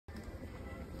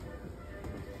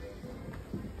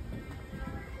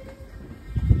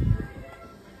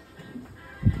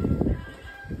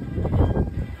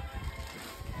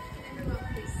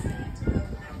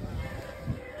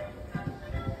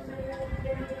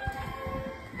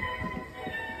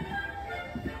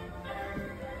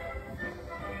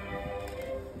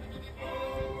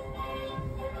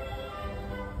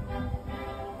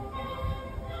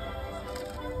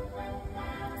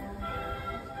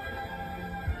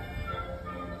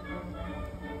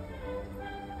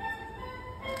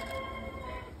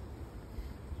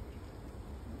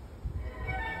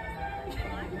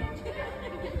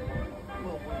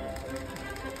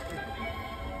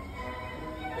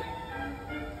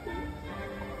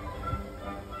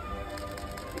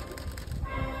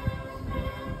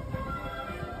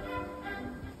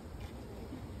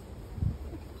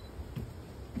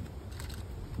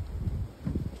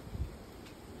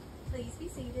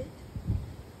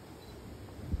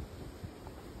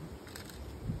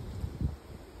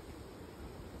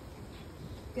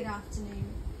Good afternoon,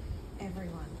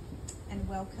 everyone, and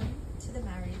welcome to the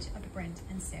marriage of Brent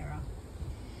and Sarah.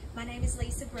 My name is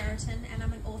Lisa Brereton, and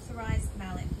I'm an authorised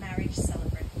marriage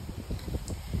celebrant.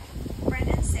 Brent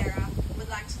and Sarah would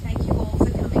like to thank you all for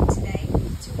coming today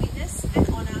to witness and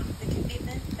honour the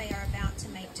commitment they are about to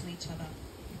make to each other.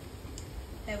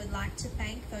 They would like to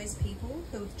thank those people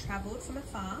who have travelled from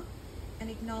afar and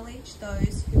acknowledge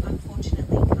those who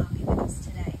unfortunately can't be with us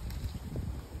today.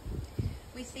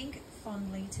 We think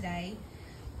fondly today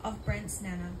of Brent's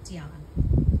Nana, Diane.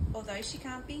 Although she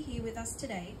can't be here with us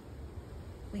today,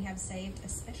 we have saved a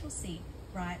special seat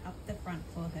right up the front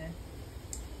for her.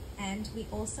 And we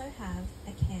also have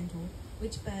a candle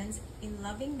which burns in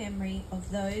loving memory of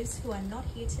those who are not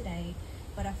here today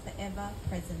but are forever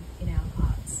present in our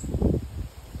hearts.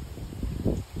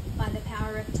 By the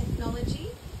power of technology,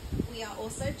 we are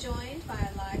also joined by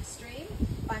a live stream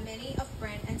by many of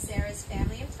Brent and Sarah's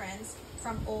family and friends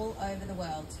from all over the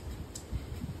world.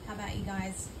 How about you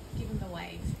guys give them the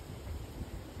wave?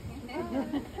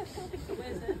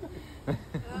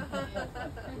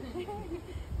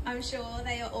 I'm sure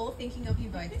they are all thinking of you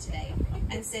both today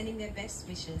and sending their best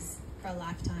wishes for a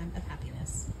lifetime of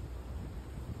happiness.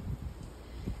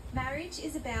 Marriage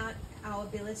is about our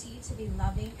ability to be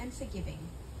loving and forgiving,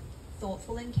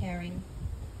 thoughtful and caring,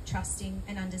 trusting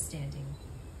and understanding.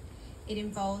 It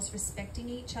involves respecting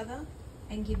each other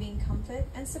and giving comfort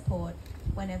and support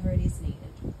whenever it is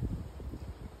needed.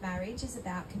 Marriage is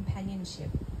about companionship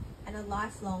and a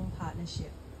lifelong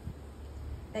partnership.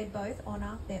 They both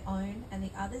honour their own and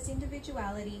the other's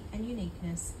individuality and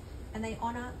uniqueness, and they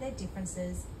honour their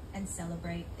differences and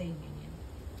celebrate their union.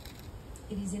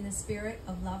 It is in the spirit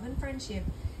of love and friendship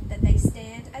that they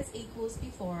stand as equals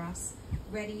before us,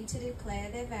 ready to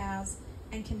declare their vows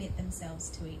and commit themselves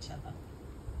to each other.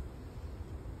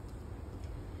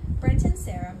 Brent and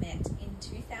Sarah met in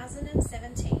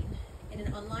 2017 in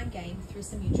an online game through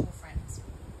some mutual friends.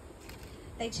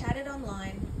 They chatted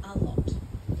online a lot,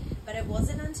 but it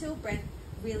wasn't until Brent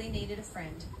really needed a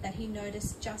friend that he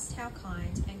noticed just how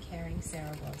kind and caring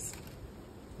Sarah was.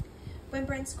 When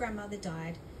Brent's grandmother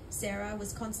died, Sarah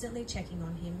was constantly checking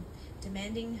on him,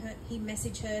 demanding he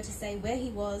message her to say where he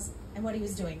was and what he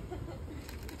was doing.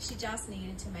 She just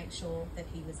needed to make sure that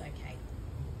he was okay.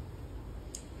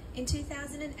 In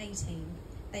 2018,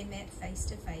 they met face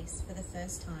to face for the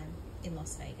first time in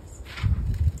Las Vegas.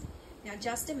 Now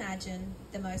just imagine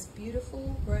the most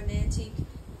beautiful, romantic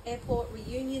airport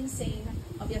reunion scene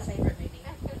of your favourite movie.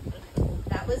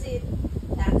 That was it.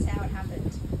 That's how it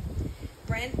happened.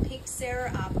 Brent picked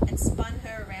Sarah up and spun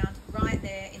her around right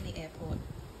there in the airport.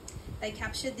 They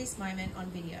captured this moment on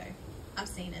video. I've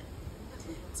seen it.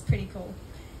 It's pretty cool.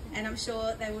 And I'm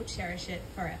sure they will cherish it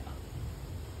forever.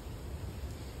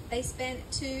 They spent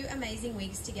 2 amazing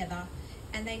weeks together,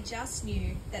 and they just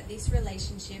knew that this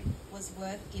relationship was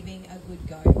worth giving a good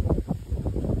go.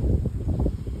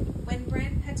 When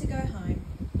Brent had to go home,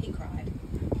 he cried,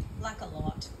 like a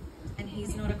lot, and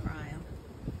he's not a crier.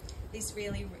 This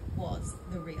really was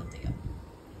the real deal.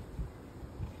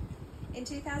 In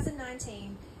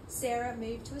 2019, Sarah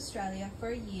moved to Australia for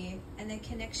a year, and their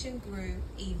connection grew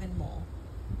even more.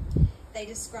 They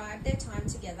described their time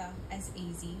together as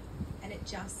easy, and it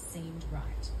just seemed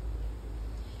right.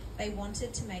 They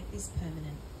wanted to make this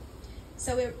permanent.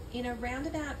 So in a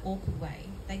roundabout awkward way,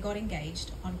 they got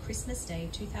engaged on Christmas Day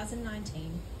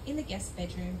 2019 in the guest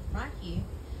bedroom right here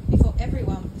before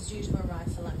everyone was due to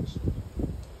arrive for lunch.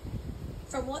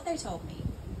 From what they told me,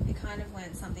 it kind of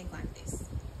went something like this.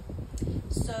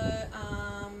 So,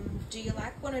 do you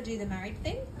want to do the married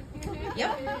thing?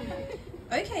 Yep.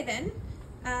 Okay then.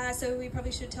 So we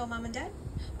probably should tell Mum and Dad?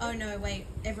 Oh no, wait,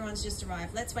 everyone's just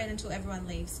arrived. Let's wait until everyone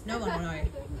leaves. No one will know.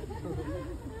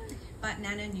 But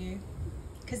Nana knew,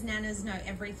 because Nanas know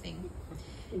everything.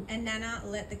 And Nana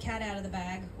let the cat out of the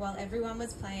bag while everyone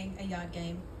was playing a yard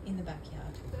game in the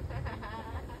backyard.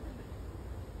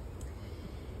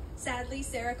 Sadly,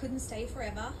 Sarah couldn't stay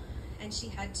forever, and she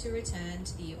had to return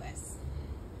to the US.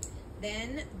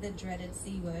 Then the dreaded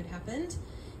C word happened,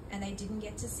 and they didn't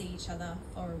get to see each other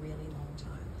for a really long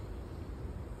time.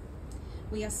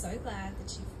 We are so glad that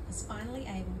she was finally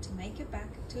able to make it back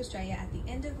to Australia at the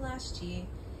end of last year,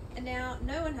 and now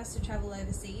no one has to travel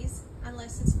overseas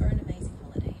unless it's for an amazing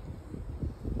holiday.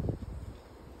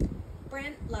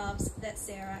 Brent loves that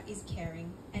Sarah is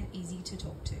caring and easy to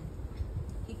talk to.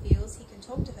 He feels he can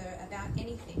talk to her about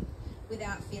anything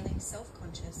without feeling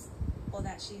self-conscious or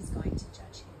that she's going to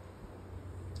judge him.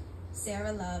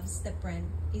 Sarah loves that Brent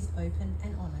is open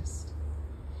and honest.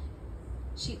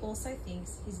 She also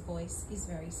thinks his voice is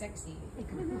very sexy.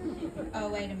 Oh,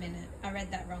 wait a minute. I read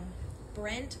that wrong.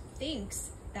 Brent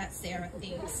thinks that Sarah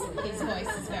thinks his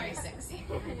voice is very sexy.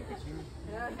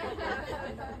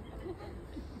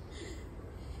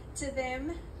 To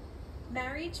them,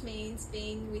 marriage means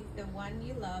being with the one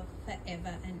you love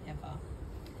forever and ever.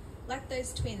 Like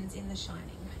those twins in The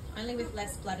Shining, only with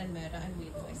less blood and murder and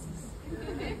weird voices.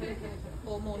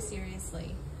 Or more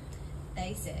seriously,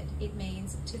 they said it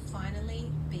means to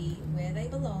finally be where they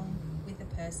belong with the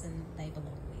person they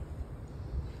belong with.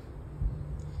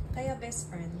 They are best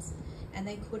friends, and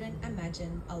they couldn't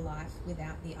imagine a life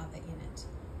without the other in it.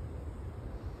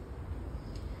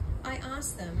 I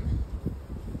asked them,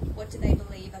 what do they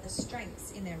believe are the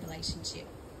strengths in their relationship?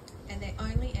 And their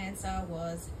only answer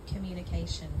was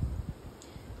communication.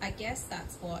 I guess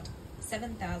that's what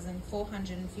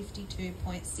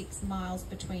 7,452.6 miles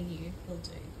between you will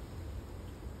do.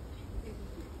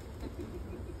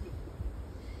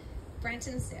 Brent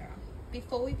and Sarah,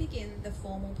 before we begin the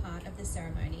formal part of the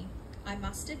ceremony, I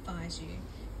must advise you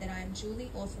that I am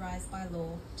duly authorised by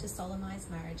law to solemnise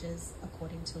marriages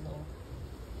according to law.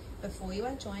 Before you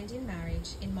are joined in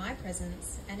marriage, in my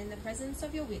presence and in the presence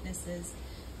of your witnesses,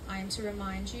 I am to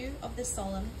remind you of the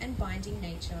solemn and binding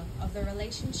nature of the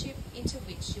relationship into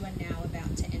which you are now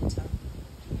about to enter.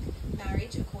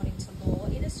 Marriage, according to law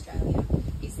in Australia,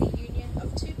 is the union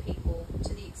of two people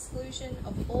to the exclusion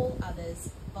of all others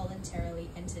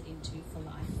voluntarily entered into for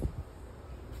life.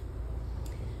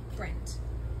 Brent,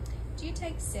 do you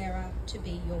take Sarah to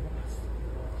be your wife?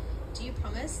 Do you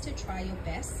promise to try your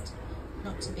best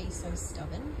not to be so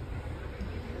stubborn?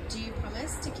 Do you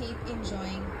promise to keep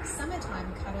enjoying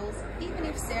summertime cuddles even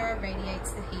if Sarah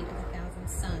radiates the heat of 1,000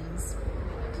 suns?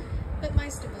 But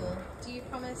most of all, do you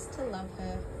promise to love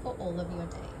her for all of your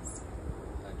days?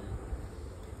 I do.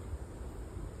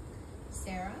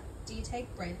 Sarah, do you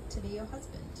take Brent to be your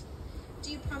husband?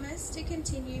 Do you promise to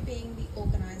continue being the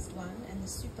organised one and the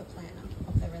super planner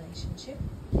of the relationship?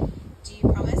 Do you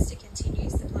promise to continue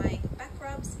supplying back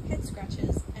rubs, head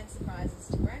scratches and surprises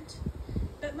to Brent?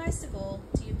 But most of all,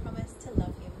 do you promise to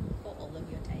love him for all of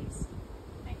your days?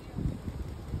 I do.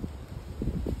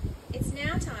 It's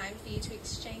now time for you to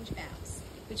exchange vows,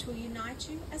 which will unite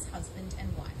you as husband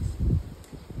and wife.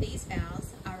 These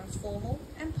vows are a formal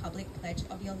and public pledge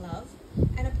of your love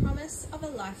and a promise of a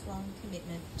lifelong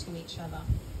commitment to each other.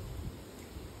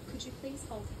 Could you please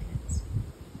hold hands?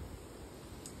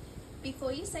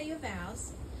 Before you say your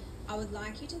vows, I would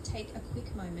like you to take a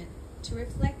quick moment to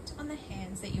reflect on the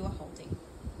hands that you are holding.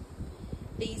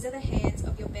 These are the hands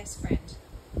of your best friend,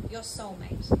 your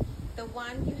soulmate, the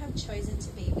one you have chosen to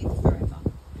be with forever.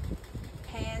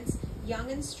 Hands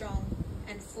young and strong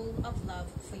and full of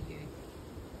love for you.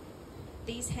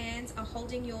 These hands are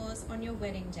holding yours on your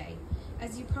wedding day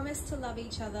as you promise to love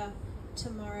each other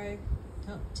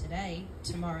today,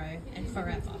 tomorrow, and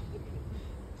forever.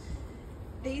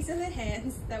 These are the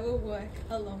hands that will work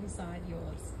alongside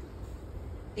yours.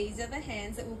 These are the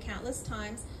hands that will countless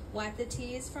times wipe the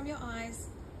tears from your eyes,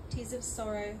 tears of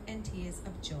sorrow and tears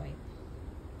of joy.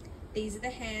 These are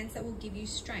the hands that will give you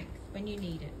strength when you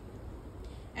need it.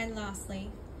 And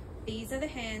lastly, these are the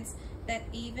hands that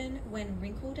even when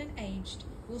wrinkled and aged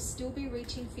will still be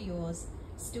reaching for yours,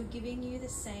 still giving you the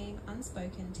same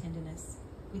unspoken tenderness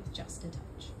with just a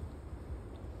touch.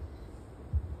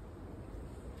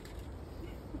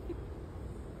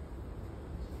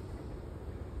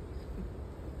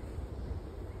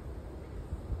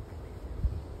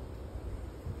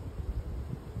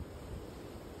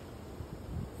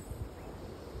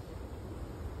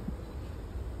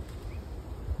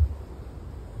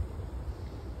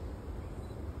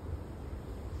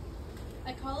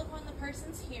 I call upon the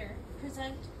persons here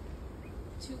present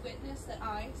to witness that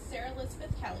I, Sarah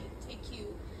Elizabeth Kelly, take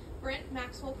you, Brent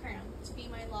Maxwell Cram, to be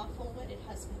my lawful wedded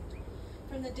husband.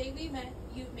 From the day we met,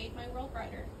 you've made my world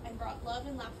brighter and brought love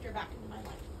and laughter back into my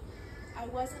life. I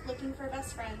wasn't looking for a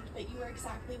best friend, but you were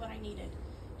exactly what I needed.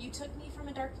 You took me from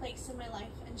a dark place in my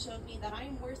life and showed me that I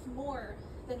am worth more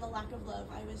than the lack of love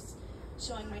I was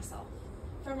showing myself.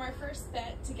 From our first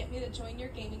bet to get me to join your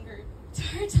gaming group, to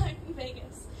our time in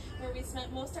Vegas, where we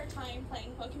spent most of our time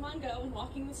playing Pokemon Go and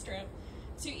walking the strip,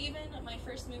 to even my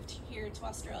first move here to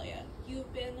Australia.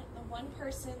 You've been the one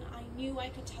person I knew I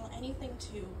could tell anything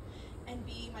to and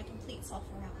be my complete self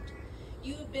around.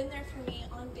 You have been there for me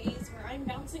on days where I'm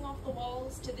bouncing off the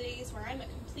walls to the days where I'm a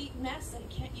complete mess and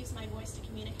can't use my voice to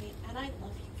communicate, and I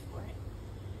love you for it.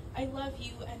 I love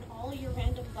you and all your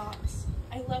random thoughts.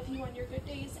 I love you on your good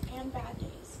days and bad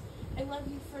days. I love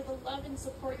you for the love and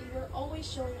support you are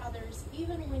always showing others,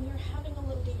 even when you're having a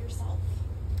little day yourself.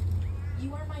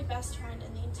 You are my best friend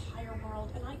in the entire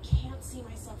world, and I can't see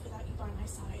myself without you by my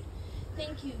side.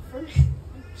 Thank you for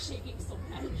I'm shaking so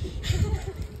bad.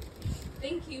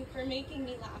 Thank you for making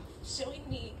me laugh, showing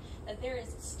me that there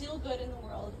is still good in the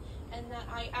world and that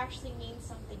I actually mean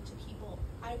something to people.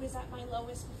 I was at my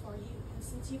lowest before you, and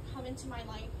since you've come into my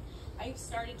life, I've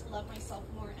started to love myself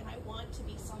more, and I want to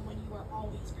be someone you are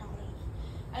always proud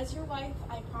of. As your wife,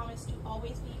 I promise to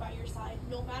always be by your side,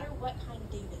 no matter what kind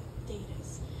of day it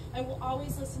is. I will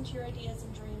always listen to your ideas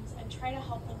and dreams and try to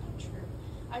help them come true.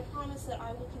 I promise that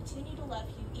I will continue to love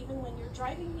you even when you're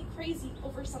driving me crazy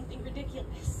over something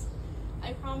ridiculous.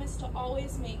 I promise to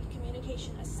always make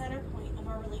communication a center point of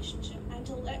our relationship and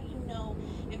to let you know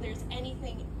if there's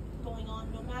anything going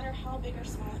on, no matter how big or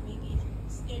small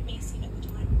it may seem at the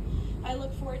time. I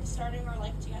look forward to starting our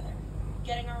life together,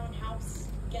 getting our own house,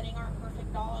 getting our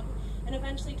perfect dog, and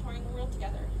eventually touring the world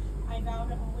together. I vow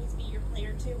to always be your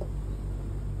player too.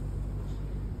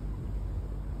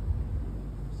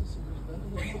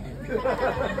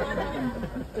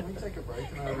 Can we take a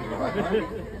break and I'll be right back?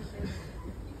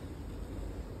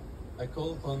 I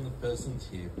call upon the persons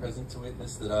here present to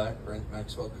witness that I, Brent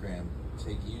Maxwell Cram,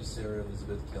 take you, Sarah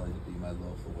Elizabeth Kelly, to be my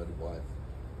lawful wedded wife.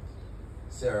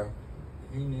 Sarah,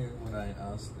 who knew when I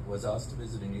was asked to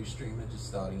visit a new streamer just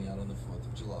starting out on the 4th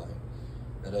of July,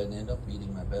 that I'd end up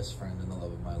meeting my best friend and the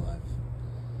love of my life.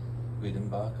 We'd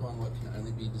embark on what can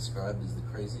only be described as the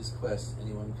craziest quest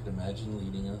anyone could imagine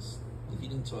leading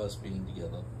to us being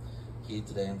together, here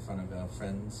today in front of our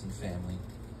friends and family,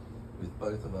 with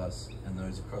both of us and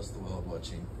those across the world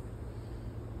watching.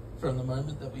 From the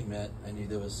moment that we met, I knew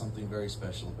there was something very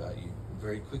special about you, and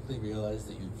very quickly realized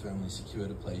that you'd firmly secured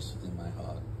a place within my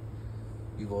heart.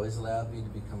 You've always allowed me to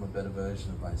become a better version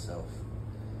of myself.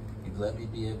 You've let me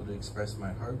be able to express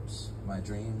my hopes, my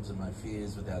dreams, and my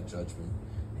fears without judgment.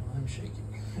 Oh, I'm shaking.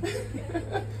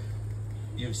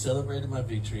 You've celebrated my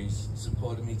victories,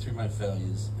 supported me through my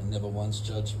failures, and never once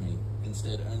judged me,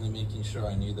 instead only making sure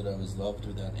I knew that I was loved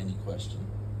without any question.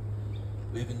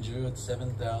 We've endured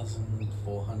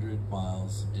 7,400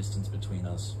 miles of distance between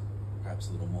us, perhaps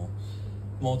a little more,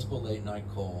 multiple late night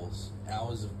calls,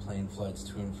 hours of plane flights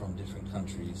to and from different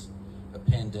countries, a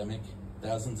pandemic,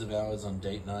 thousands of hours on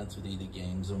date nights with either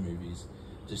games or movies,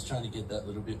 just trying to get that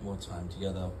little bit more time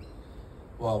together.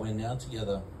 While we're now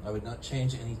together, I would not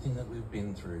change anything that we've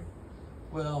been through.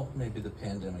 Well, maybe the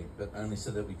pandemic, but only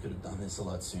so that we could have done this a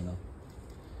lot sooner.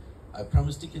 I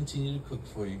promise to continue to cook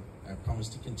for you. I promise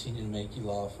to continue to make you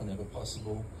laugh whenever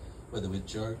possible, whether with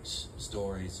jokes,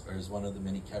 stories, or as one of the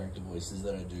many character voices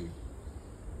that I do.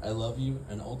 I love you,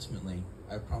 and ultimately,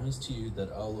 I promise to you that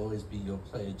I'll always be your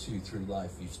player too through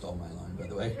life. You stole my line, by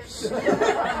the way.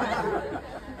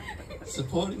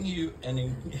 Supporting you and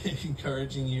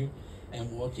encouraging you and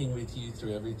walking with you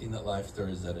through everything that life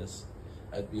throws at us.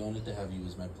 I'd be honored to have you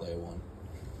as my player one.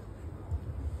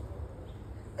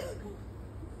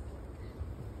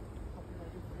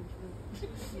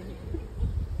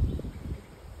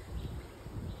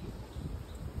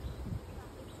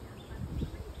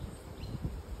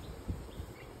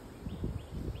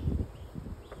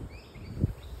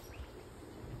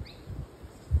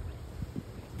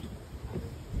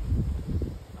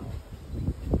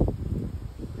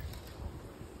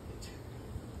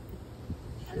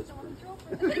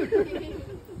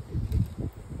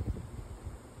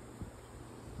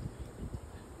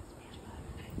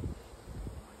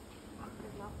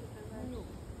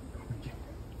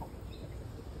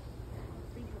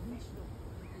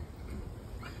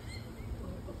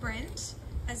 Brent,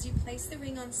 as you place the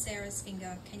ring on Sarah's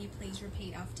finger, can you please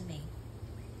repeat after me?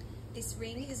 This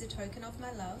ring is a token of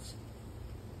my love.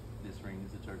 This ring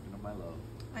is a token of my love.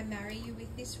 I marry you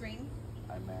with this ring.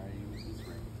 I marry you with this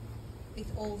ring.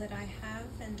 With all that I have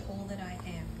and all that I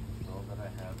am. With all that I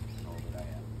have and all that I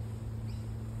am.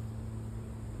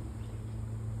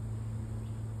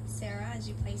 Sarah, as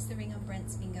you place the ring on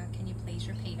Brent's finger, can you please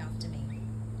repeat after me?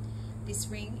 This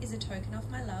ring is a token of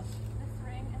my love. This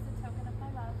ring is a token of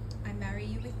my love. I marry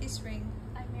you with this ring.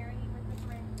 I marry you with this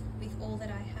ring. With all that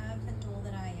I have and all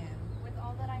that I am. With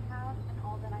all that I have and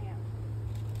all that I am.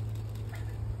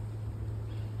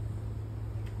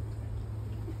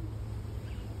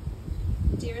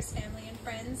 Dearest family and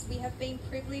friends, we have been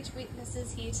privileged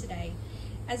witnesses here today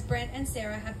as Brent and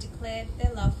Sarah have declared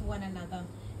their love for one another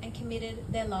and committed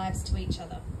their lives to each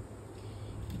other.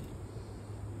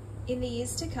 In the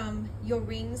years to come, your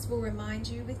rings will remind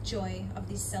you with joy of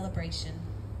this celebration.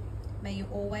 May you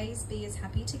always be as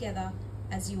happy together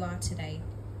as you are today.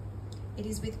 It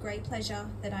is with great pleasure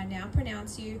that I now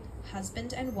pronounce you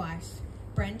husband and wife.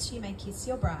 Brent, you may kiss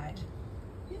your bride.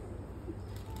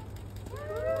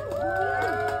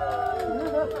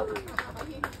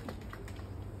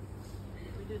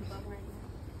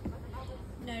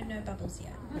 No bubbles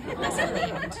yet. That's for the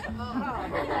end.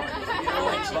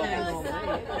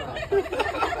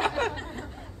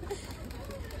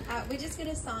 We're just going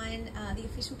to sign the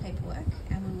official paperwork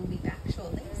and we will be back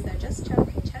shortly. So just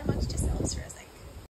chat amongst yourselves for a second.